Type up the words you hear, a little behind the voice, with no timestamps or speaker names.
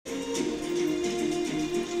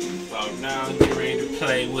Now I'm getting ready to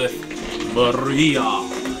play with Maria.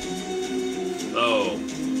 So,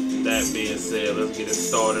 that being said, let's get it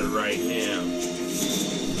started right now.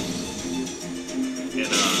 And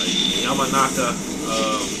Yamanaka,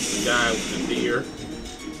 the guy with the deer,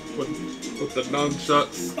 with the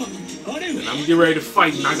nunchucks. And I'm getting ready to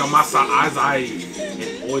fight Nagamasa Azai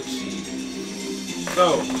and Oichi.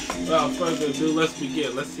 So, without further ado, let's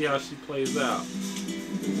begin. Let's see how she plays out.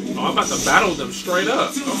 Oh, I'm about to battle them straight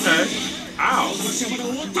up. Okay. Ow.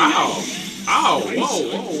 Ow. Ow. Whoa,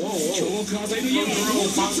 whoa, whoa,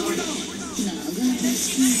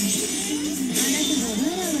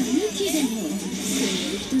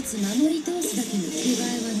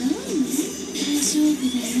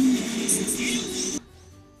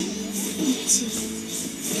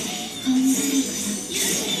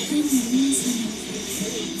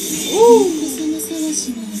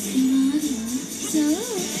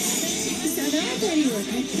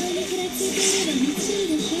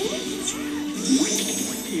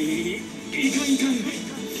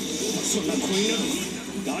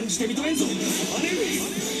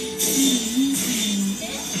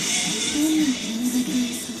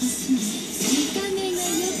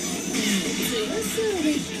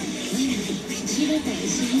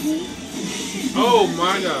 oh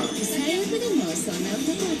my god.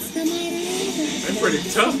 They're pretty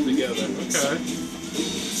tough together. Okay.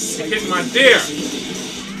 They hit my deer.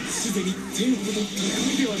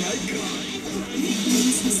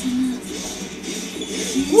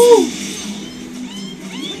 Woo!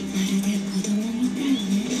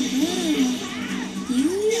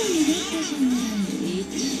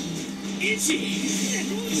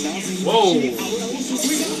 Whoa!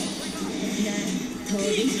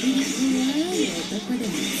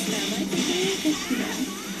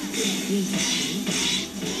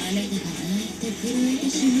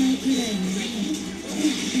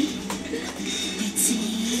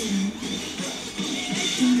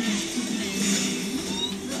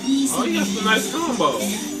 Oh, you got some nice combo.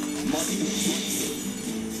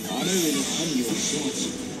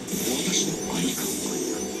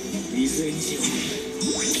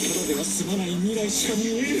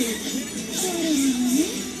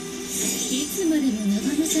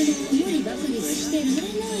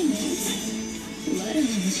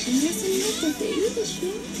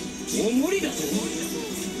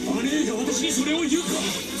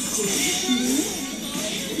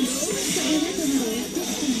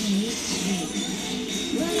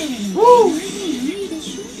 Woo!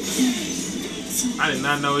 I did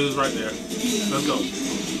not know he was right there. Let's go.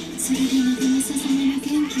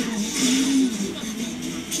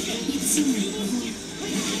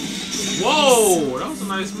 Whoa! That was a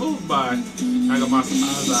nice move by Nagamasa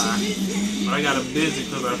Azai. But I got him busy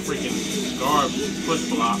because I freaking guard push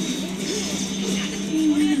block.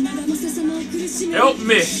 Help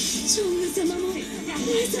me!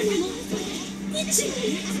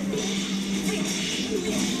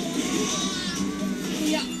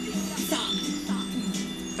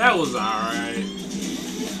 That was alright.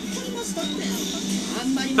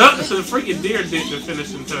 So the freaking deer did the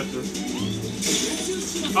finishing touches.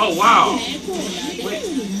 Oh wow! Wait.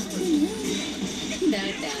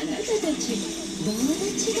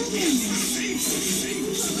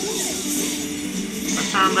 I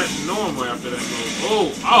turned back to normal after that move.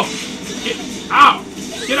 Oh! Oh! Get out!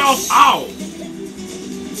 Get off! Ow!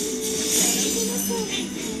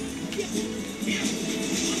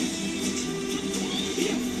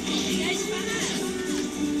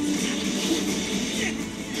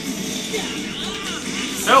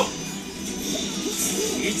 Help!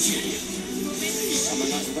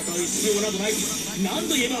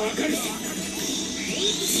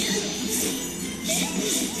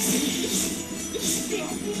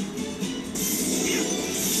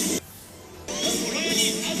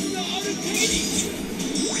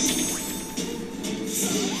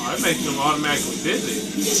 Oh, that makes them automatically busy.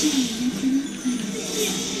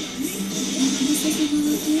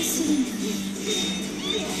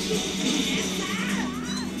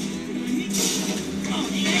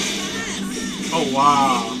 Oh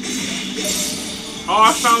wow. Oh,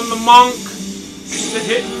 I found the monk. The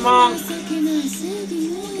hidden monk.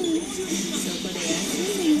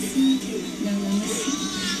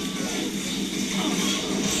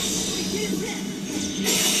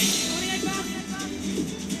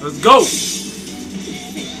 Let's go.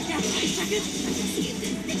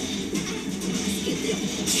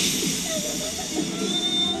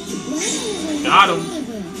 Got him.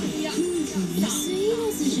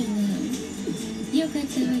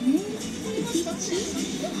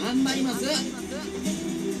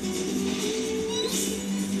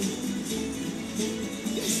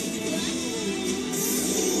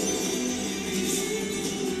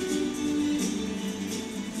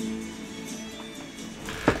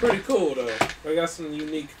 pretty cool though. They got some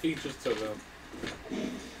unique features to them.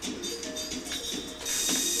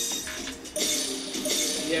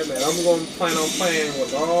 Yeah, man, I'm going to plan on playing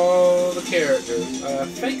with all the characters. I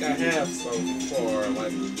think I have so far,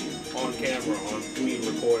 like, on camera, on me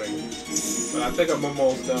recording. But I think I'm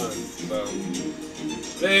almost done, so.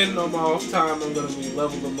 Then, on my off time, I'm going to be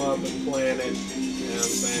leveling them up and playing it. You know what I'm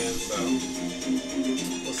saying? So,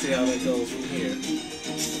 we'll see how that goes from here.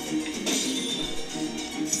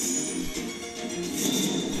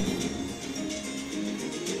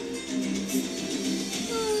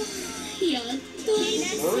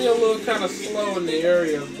 Maria a little kind of slow in the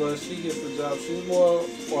areas, but she gets the job. She's more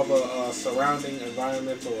of a surrounding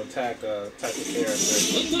environmental attack type of character.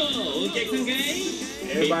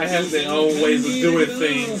 Everybody has their own ways of doing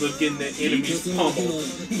things, of getting their enemies pummeled.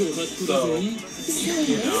 So,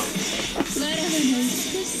 you know.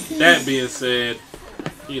 That being said,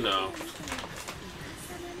 you know,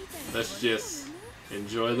 let's just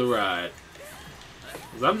enjoy the ride.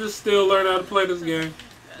 'Cause I'm just still learning how to play this game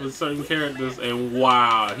with certain characters, and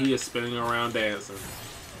wow, he is spinning around dancing.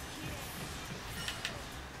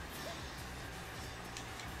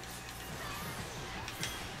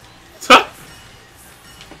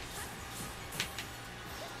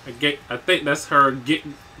 I think that's her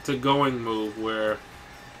getting to going move, where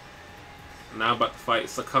now I'm about to fight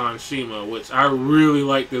Sakan Shima, which I really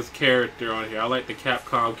like this character on here. I like the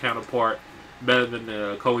Capcom counterpart better than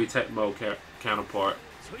the Koei Tecmo counterpart.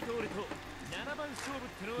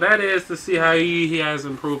 That is to see how he has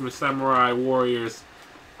improved in Samurai Warriors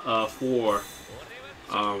 4,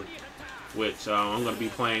 which I'm going to be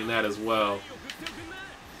playing that as well.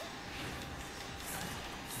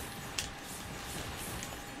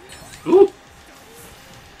 Ooh!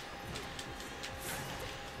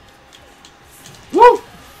 Woo!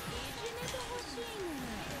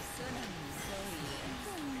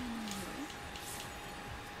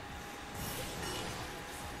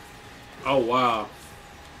 Oh, wow.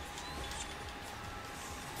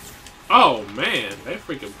 Oh, man. They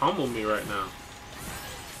freaking pummel me right now.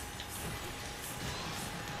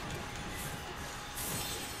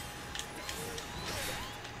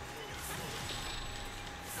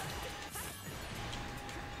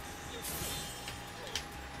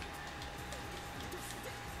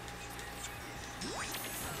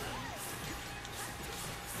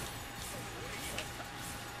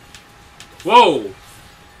 Whoa!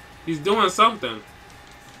 He's doing something.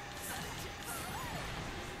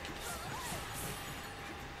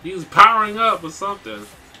 He's powering up or something.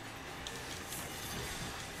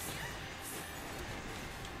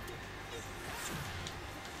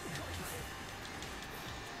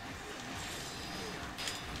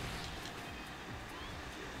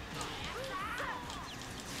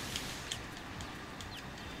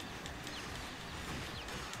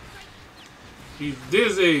 He's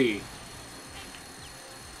dizzy.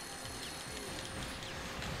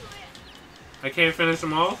 I can't finish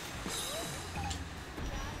him off?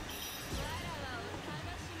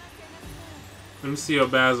 Let me see your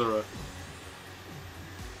Basara.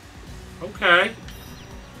 Okay.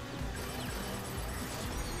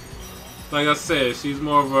 Like I said, she's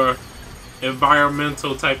more of a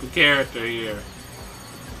environmental type of character here.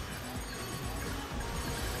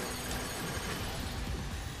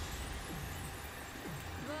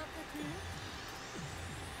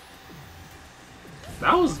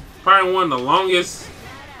 That was probably one of the longest,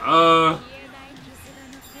 where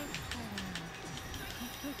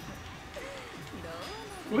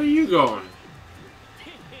are you going?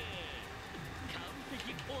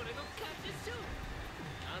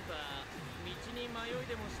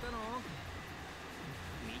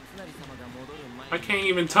 I can't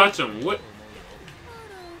even touch him. What?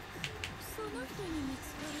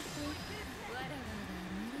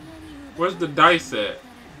 Where's the dice at?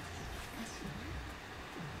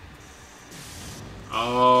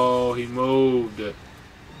 Oh, he moved. Yo,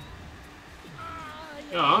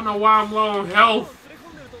 I don't know why I'm low on health.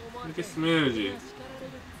 Let me get some energy.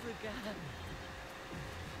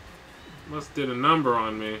 Must did a number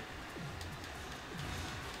on me.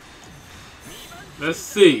 Let's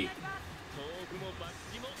see.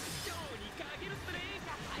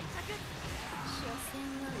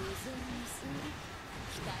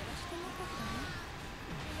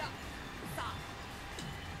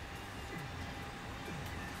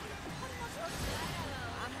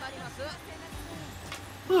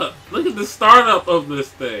 Look at the startup of this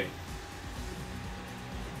thing.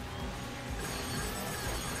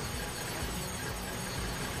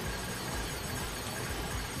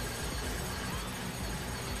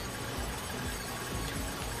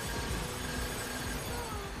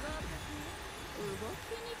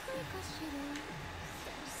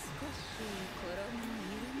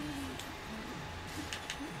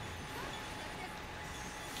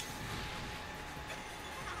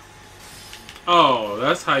 Oh,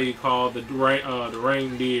 that's how you call the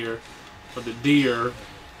reindeer or the deer,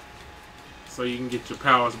 so you can get your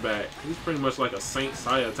powers back. He's pretty much like a Saint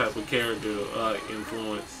Seiya type of character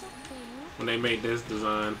influence when they made this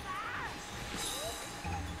design.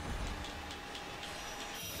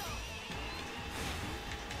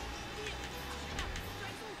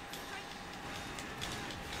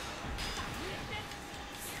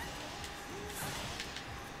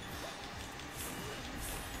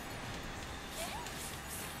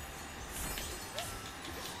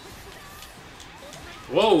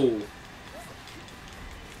 Whoa!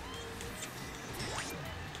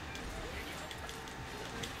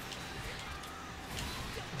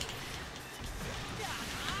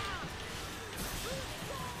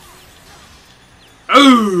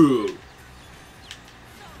 Ooh!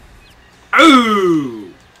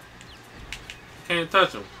 Ooh! Can't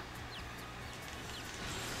touch him.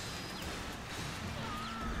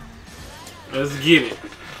 Let's get it.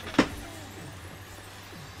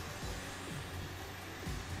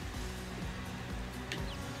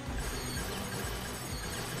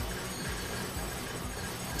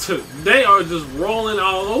 They are just rolling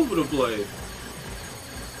all over the place.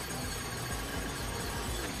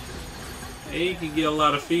 And you can get a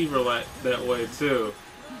lot of fever like that way too.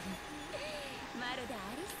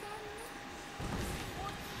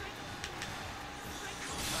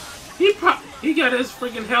 He got his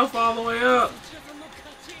freaking health all the way up.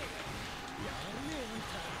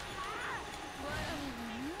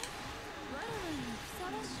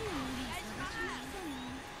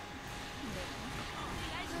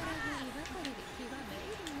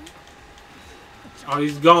 Oh,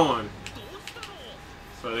 he's gone.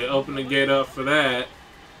 So they open the gate up for that.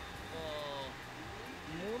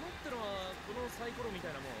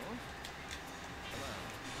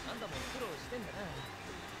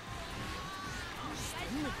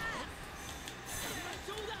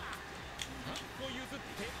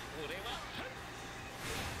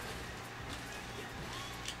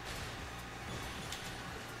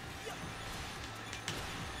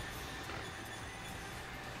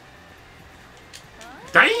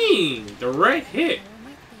 Dang! Direct hit.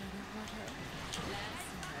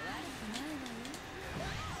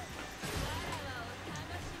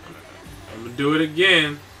 I'm gonna do it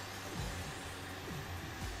again.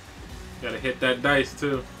 Gotta hit that dice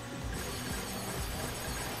too.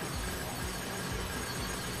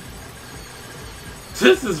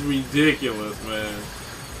 This is ridiculous, man.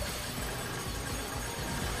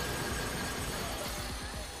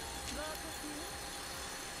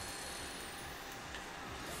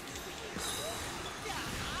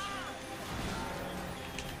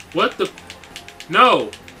 What the?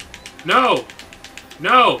 No! No!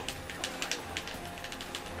 No!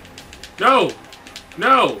 No!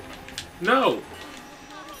 No! No!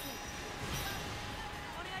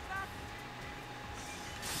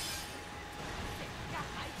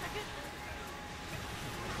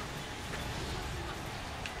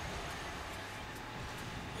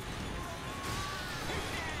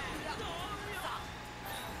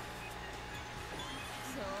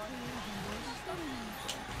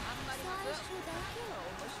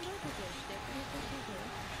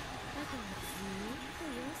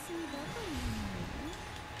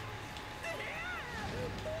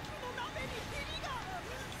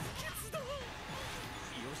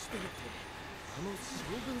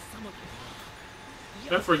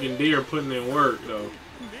 That freaking deer putting in work, though.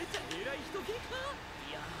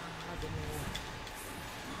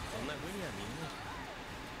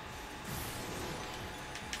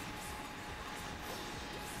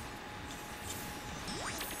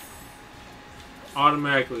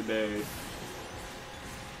 Automatically, Dave.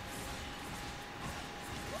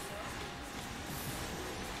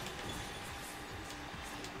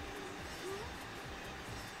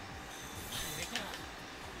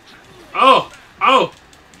 Oh! Oh!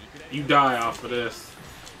 You die off of this.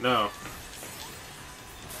 No.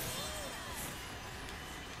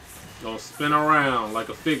 Gonna spin around like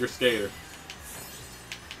a figure skater.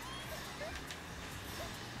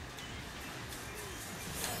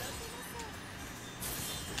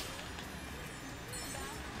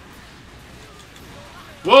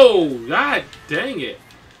 Whoa! God dang it.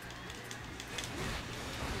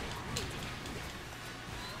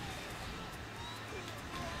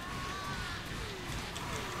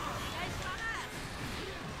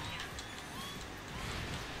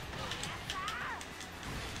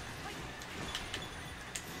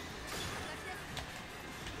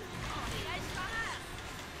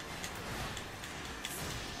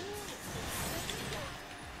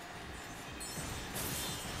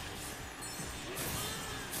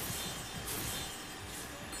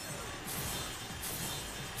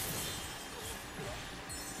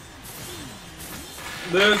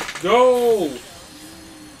 Let's go!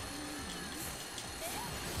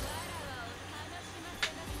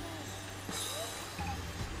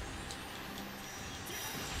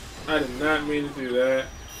 I did not mean to do that.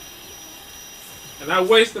 And I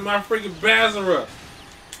wasted my freaking Basara.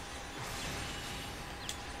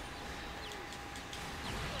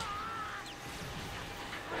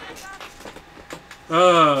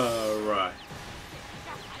 Alright.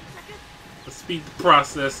 Let's speed the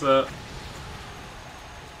process up.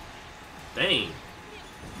 Dang.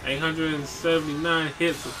 879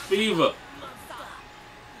 hits of fever.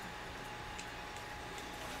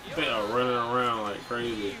 They are running around like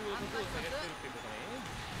crazy.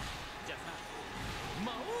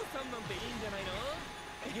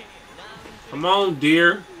 Come on,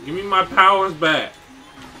 dear. Give me my powers back.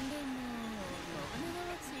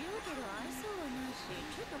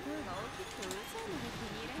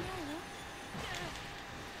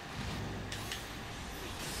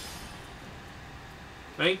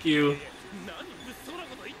 Thank you.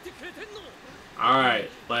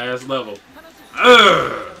 Alright, last level.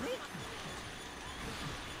 Ugh.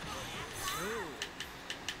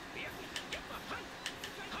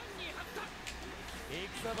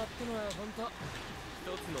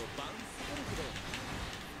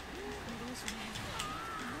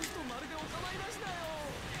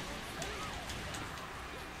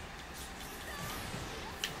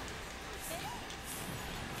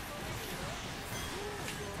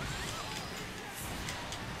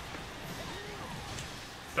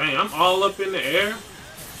 Dang, I'm all up in the air.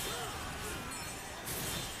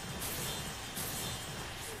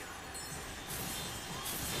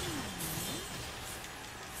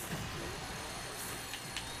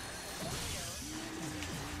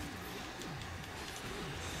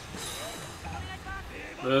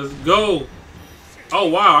 Let's go. Oh,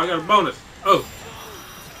 wow, I got a bonus. Oh.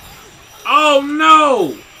 Oh,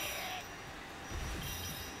 no.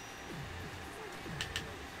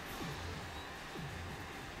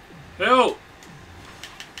 Help.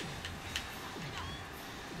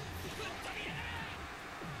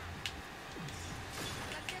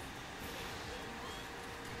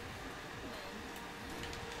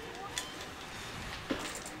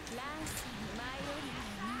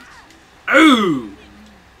 Ooh.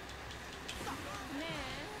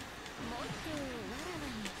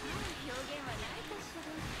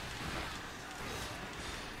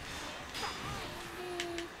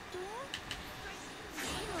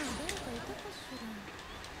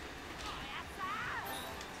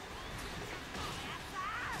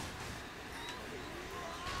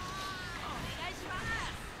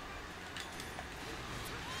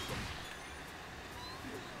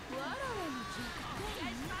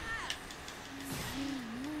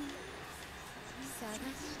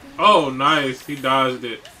 Oh, nice. He dodged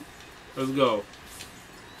it. Let's go.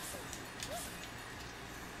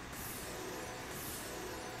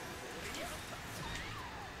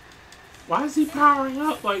 Why is he powering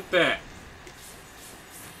up like that?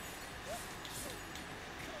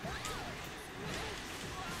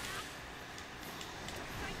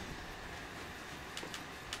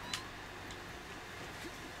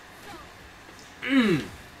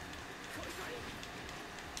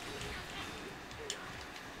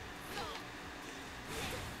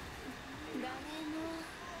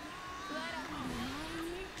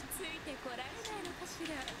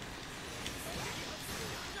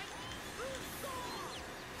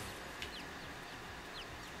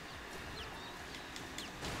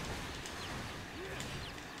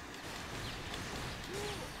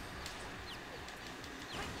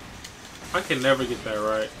 I can never get that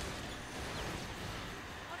right.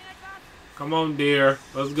 Come on, dear.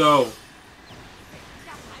 Let's go.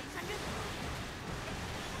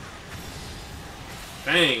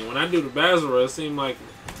 Dang, when I do the Basara, it seems like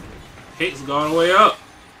hits go all the way up.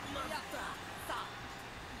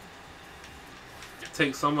 It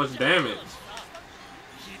takes so much damage.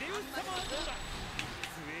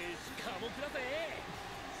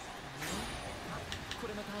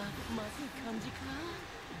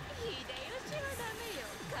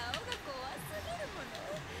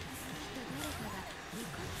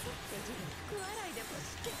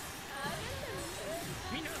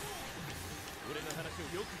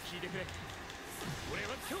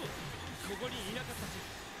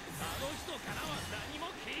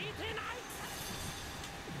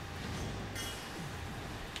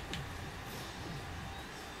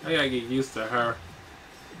 I gotta get used to her.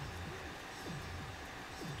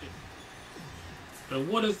 And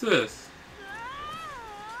what is this?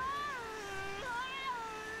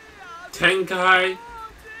 Tenkai?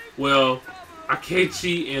 Well,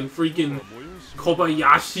 Akechi and freaking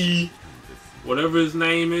Kobayashi whatever his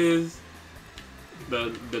name is,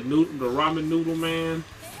 the ramen noodle man.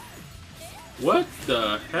 What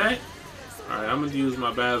the heck? Alright, I'm gonna use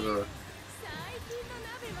my Basara.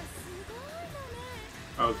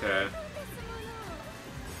 Okay.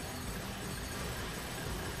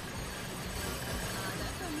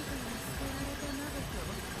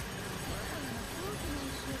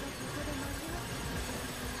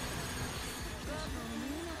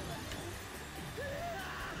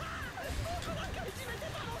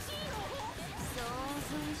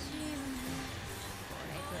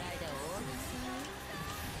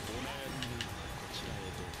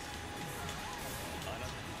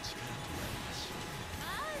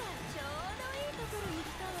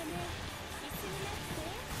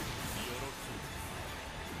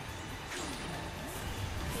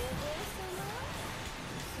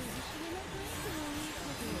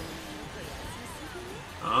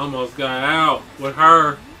 I almost got out with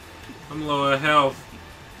her. I'm low of health.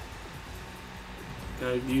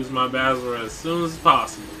 Gotta use my Basara as soon as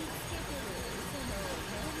possible.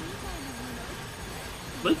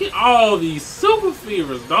 Look at all these super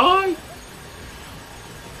fevers, dog.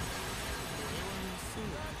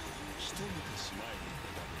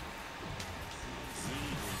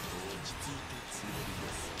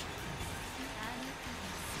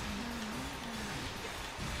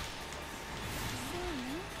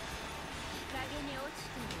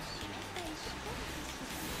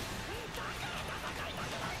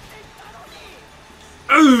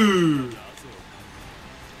 Ooh.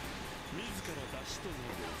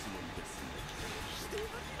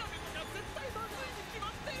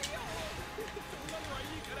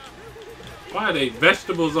 Why are they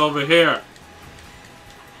vegetables over here?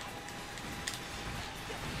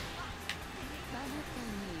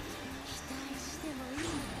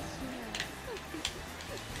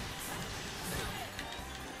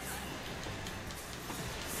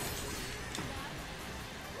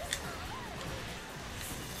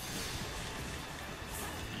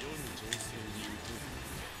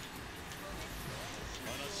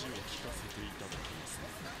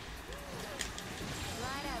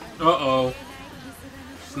 Uh-oh.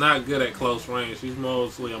 She's not good at close range. She's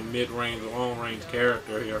mostly a mid-range, long-range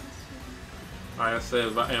character here. Like I said,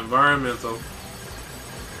 environmental.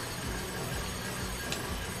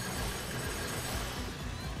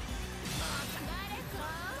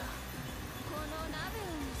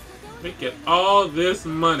 Look at all this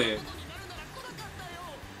money.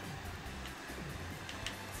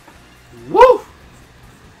 Woo!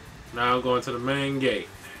 Now I'm going to the main gate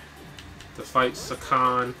to fight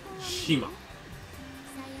Sakan Shima.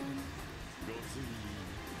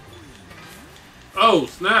 Oh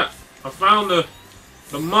snap! I found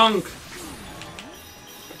the monk.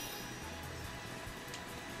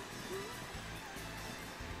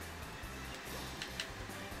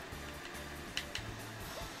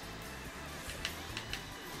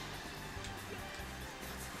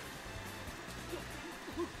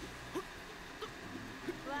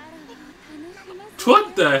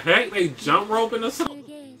 What the heck? They jump roping us?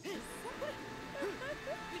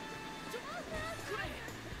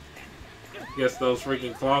 Guess those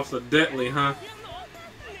freaking cloths are deadly, huh?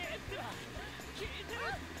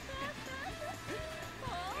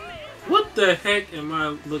 What the heck am I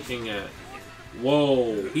looking at?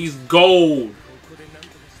 Whoa, he's gold.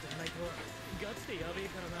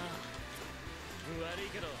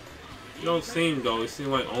 He don't seem gold, he seems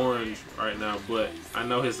like orange right now, but I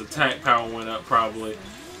know his attack power went up probably.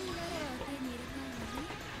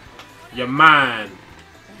 You're mine.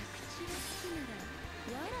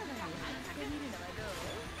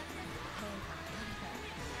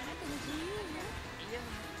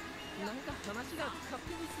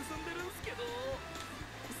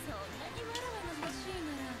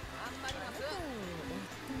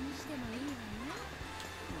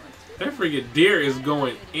 That freaking deer is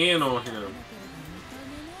going in on him.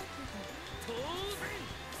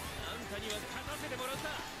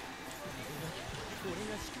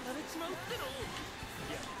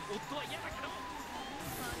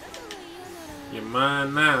 You're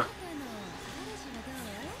mine now.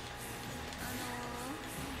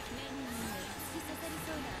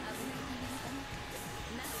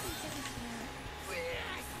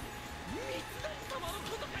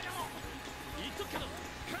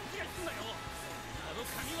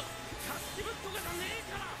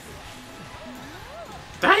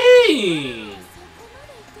 Dang!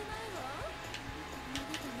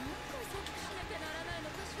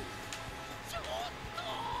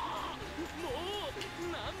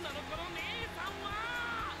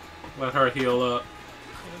 Let her heal up.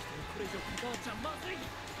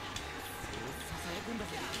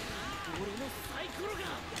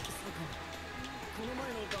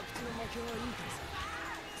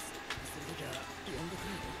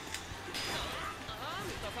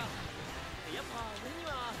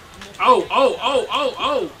 Oh, oh, oh, oh,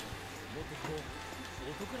 oh!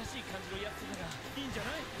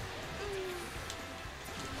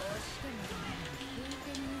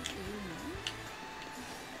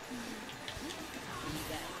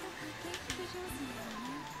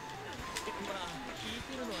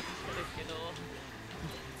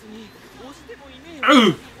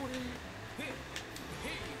 Ooh.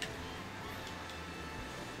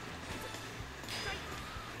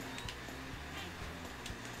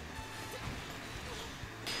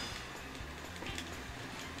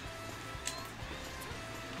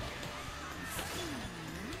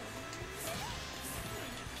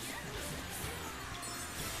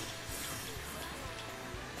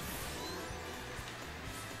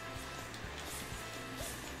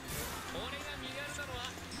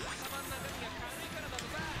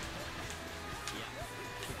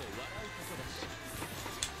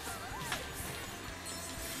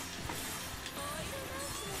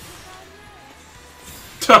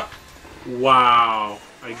 Wow.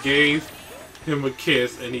 I gave him a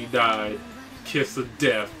kiss and he died. Kiss of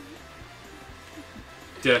death.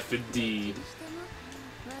 Death indeed.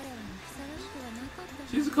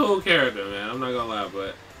 She's a cool character, man. I'm not gonna lie,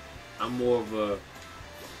 but I'm more of a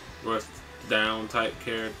rust down type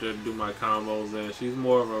character to do my combos in. She's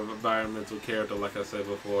more of an environmental character, like I said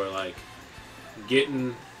before, like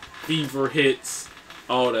getting fever hits,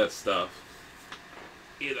 all that stuff.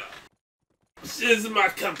 You know. This isn't my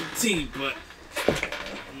cup of tea, but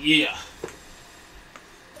yeah.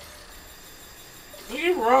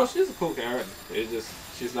 Overall, she's a cool character. It's just,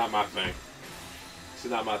 she's not my thing.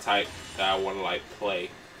 She's not my type that I want to like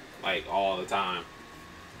play like all the time.